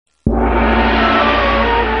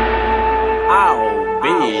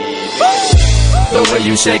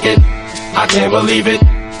you shake it, I can't believe it.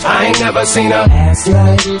 I ain't never seen a ass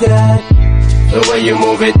like that. The way you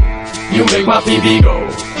move it, you make my PB go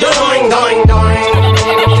doing, doing, doing.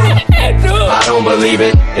 I don't believe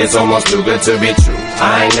it, it's almost too good to be true.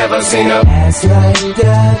 I ain't never seen a ass like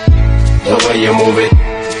that. The way you move it,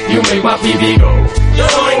 you make my PB go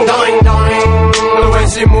doing, doing, doing. When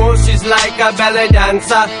she moves, she's like a ballet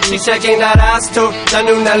dancer. She's shaking that ass to the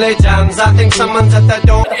new Nelly Jams. I think someone's at the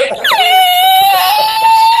door.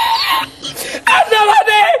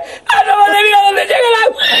 Mira dónde llega el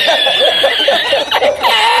agua.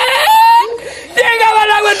 Llegaba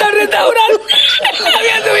el agua hasta el restaurante.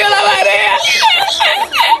 Había subido la marea.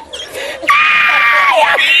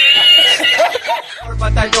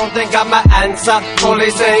 But I don't think I'm my answer. Only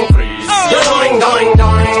saying freeze. Doing, doing,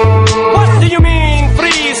 doing. What do you mean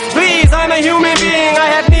freeze? Please, I'm a human being. I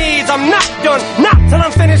have needs. I'm not done. Not till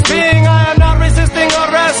I'm finished being. I am not resisting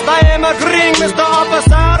arrest. I am agreeing, Mr.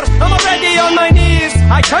 Officer. I'm already on my knees.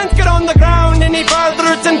 I can't get on the ground any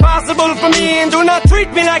further. It's impossible for me. And do not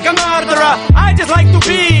treat me like a murderer. I just like to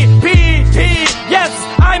be. Yes,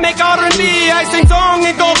 I make R&B. I sing song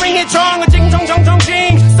and go ring it strong. Ching chong chong chong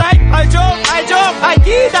ching. Psych, I joke.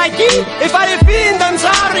 I kid. If I offend, I'm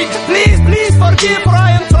sorry. Please forgive, for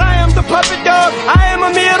I am Triumph, the puppet dog. I am a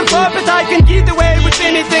mere puppet. I can get away with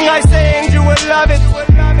anything I say, and you will love it.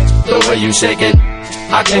 The way you shake it,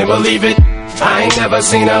 I can't believe it. I ain't never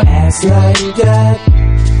seen a ass like that.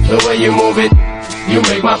 The way you move it, you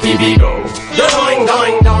make my PB go doing,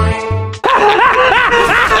 doing, doing.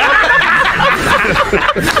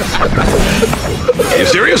 Are you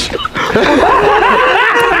serious?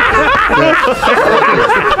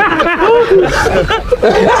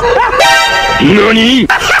 NANI?!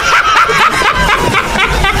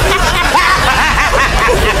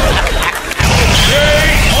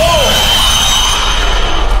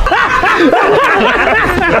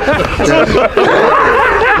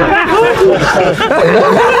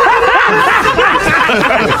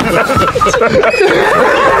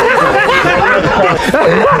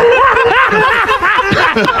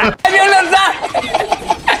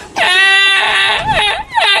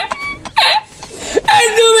 ¡Ay,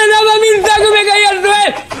 tú me daba mi taco y me caí al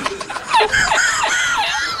suelo!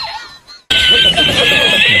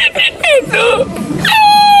 ¡Y tú!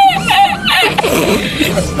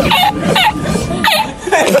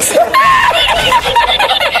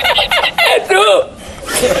 ¡Tú!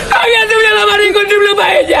 ¡Había subido la mano y con triple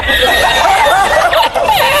paella!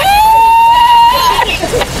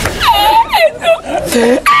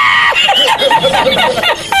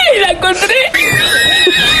 ¡Y la encontré!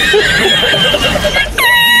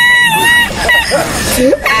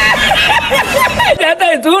 Ya está,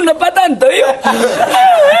 tú, no es para tanto, yo.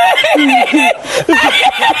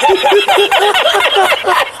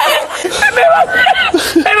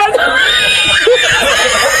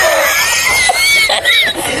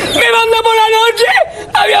 Me mandó por la noche,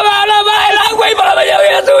 había bajado más el agua y por la mañana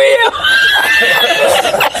había subido.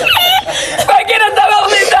 Cualquiera estaba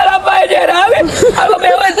vomitando la paellera, ¿sabes? A lo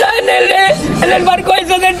mejor está en el barco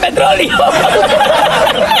ese del petróleo.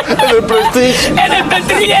 En el Prestige. En el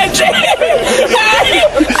Prestige ese.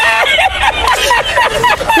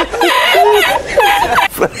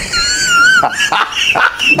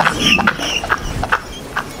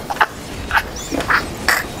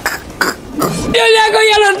 Yo ya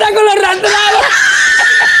cogía los tacos, los